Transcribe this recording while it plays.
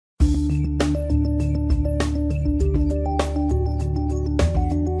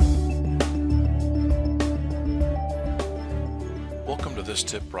this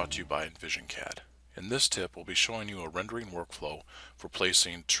tip brought to you by EnvisionCAD. In this tip, we'll be showing you a rendering workflow for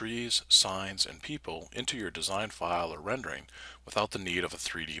placing trees, signs, and people into your design file or rendering without the need of a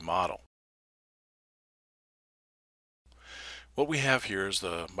 3D model. What we have here is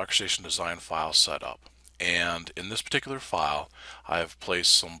the MicroStation design file set up. And in this particular file, I have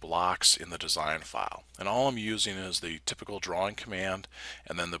placed some blocks in the design file. And all I'm using is the typical drawing command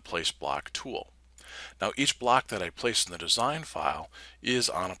and then the place block tool. Now each block that I place in the design file is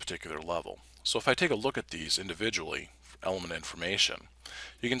on a particular level. So if I take a look at these individually, element information,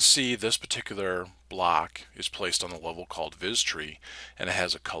 you can see this particular block is placed on the level called Viz Tree and it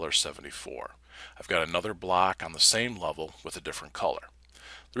has a color 74. I've got another block on the same level with a different color.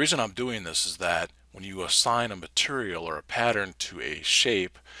 The reason I'm doing this is that when you assign a material or a pattern to a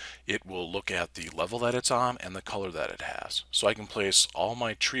shape, it will look at the level that it's on and the color that it has. So I can place all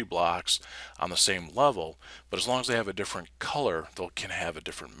my tree blocks on the same level, but as long as they have a different color, they can have a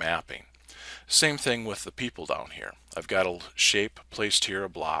different mapping. Same thing with the people down here. I've got a shape placed here, a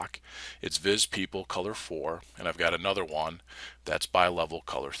block. It's Viz People color 4, and I've got another one that's by level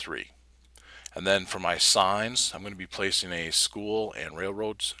color 3. And then for my signs, I'm going to be placing a school and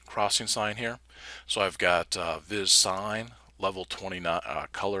railroads crossing sign here. So I've got Viz sign level 29,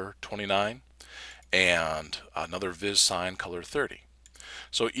 color 29, and another Viz sign color 30.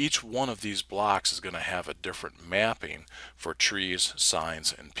 So each one of these blocks is going to have a different mapping for trees,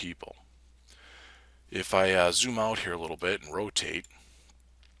 signs, and people. If I zoom out here a little bit and rotate,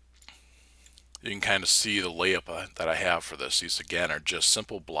 you can kind of see the layup that I have for this. These again are just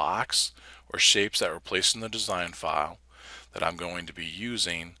simple blocks or shapes that were placed in the design file that I'm going to be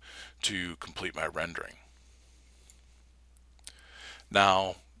using to complete my rendering.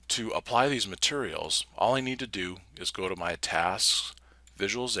 Now to apply these materials, all I need to do is go to my tasks,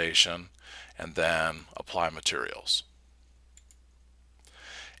 visualization, and then apply materials.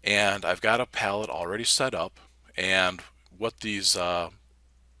 And I've got a palette already set up, and what these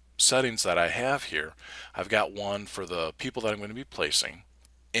settings that I have here, I've got one for the people that I'm going to be placing.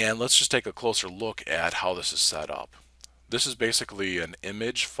 And let's just take a closer look at how this is set up. This is basically an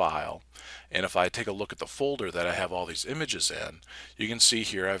image file, and if I take a look at the folder that I have all these images in, you can see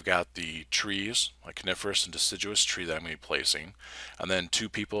here I've got the trees, a coniferous and deciduous tree that I'm going to be placing, and then two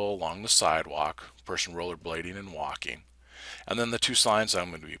people along the sidewalk, person rollerblading and walking, and then the two signs I'm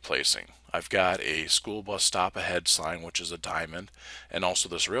going to be placing. I've got a school bus stop ahead sign, which is a diamond, and also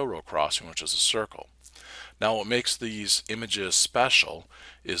this railroad crossing, which is a circle. Now what makes these images special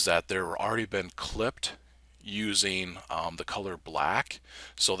is that they've already been clipped using the color black,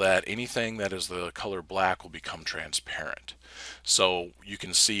 so that anything that is the color black will become transparent. So you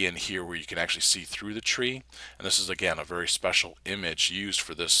can see in here where you can actually see through the tree, and this is again a very special image used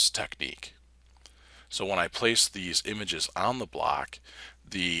for this technique. So when I place these images on the block,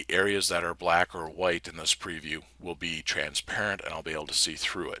 the areas that are black or white in this preview will be transparent and I'll be able to see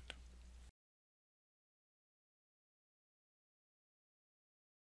through it.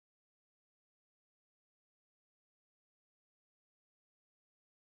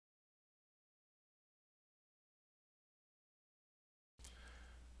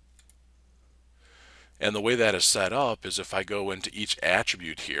 And the way that is set up is if I go into each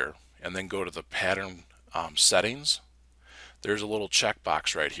attribute here and then go to the pattern settings, there's a little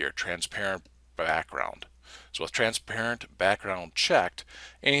checkbox right here, transparent background. So with transparent background checked,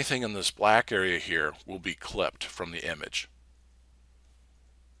 anything in this black area here will be clipped from the image.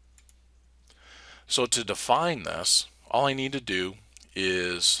 So to define this, all I need to do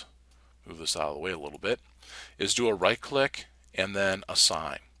is move this out of the way a little bit, is do a right click and then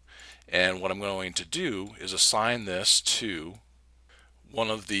assign. And what I'm going to do is assign this to one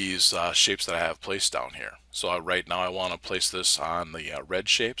of these shapes that I have placed down here. So right now I want to place this on the red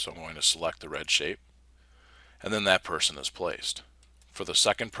shape, so I'm going to select the red shape, and then that person is placed. For the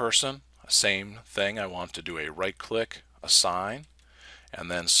second person, same thing. I want to do a right click, assign,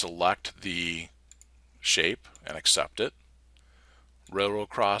 and then select the shape and accept it. Railroad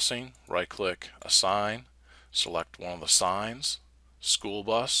crossing, right click, assign, select one of the signs. School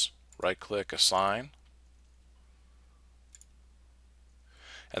bus, right click, assign.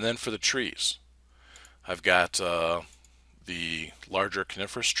 And then for the trees, I've got the larger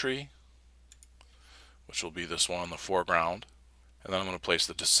coniferous tree, which will be this one in the foreground, and then I'm going to place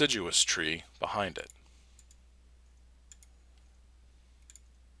the deciduous tree behind it.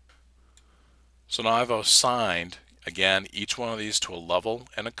 So now I've assigned, again, each one of these to a level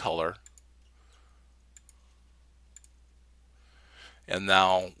and a color. And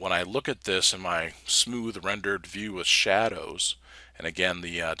now when I look at this in my smooth rendered view with shadows, and again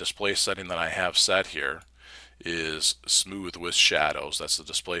the display setting that I have set here is smooth with shadows. That's the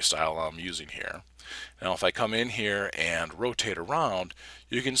display style I'm using here. Now if I come in here and rotate around,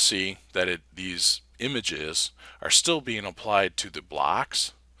 you can see that these images are still being applied to the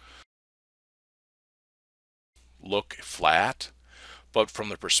blocks, look flat, but from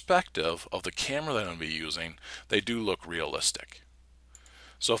the perspective of the camera that I'm going to be using, they do look realistic.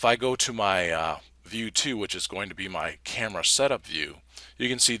 So if I go to my view 2, which is going to be my camera setup view, you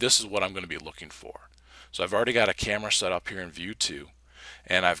can see this is what I'm going to be looking for. So I've already got a camera set up here in view 2,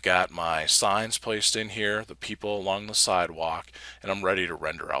 and I've got my signs placed in here, the people along the sidewalk, and I'm ready to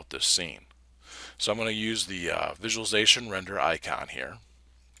render out this scene. So I'm going to use the visualization render icon here,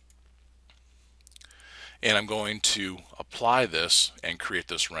 and I'm going to apply this and create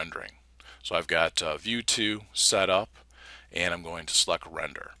this rendering. So I've got view 2 set up, and I'm going to select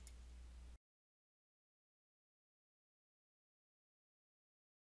render.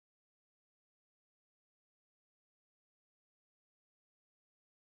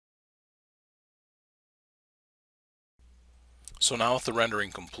 So now with the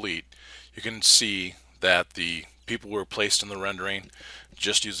rendering complete, you can see that the people were placed in the rendering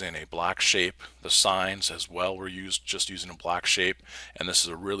just using a block shape. The signs as well were used just using a block shape, and this is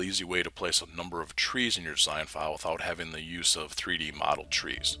a real easy way to place a number of trees in your design file without having the use of 3D modeled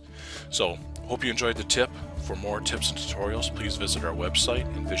trees. So hope you enjoyed the tip. For more tips and tutorials, please visit our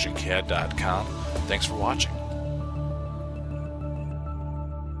website envisioncad.com. Thanks for watching.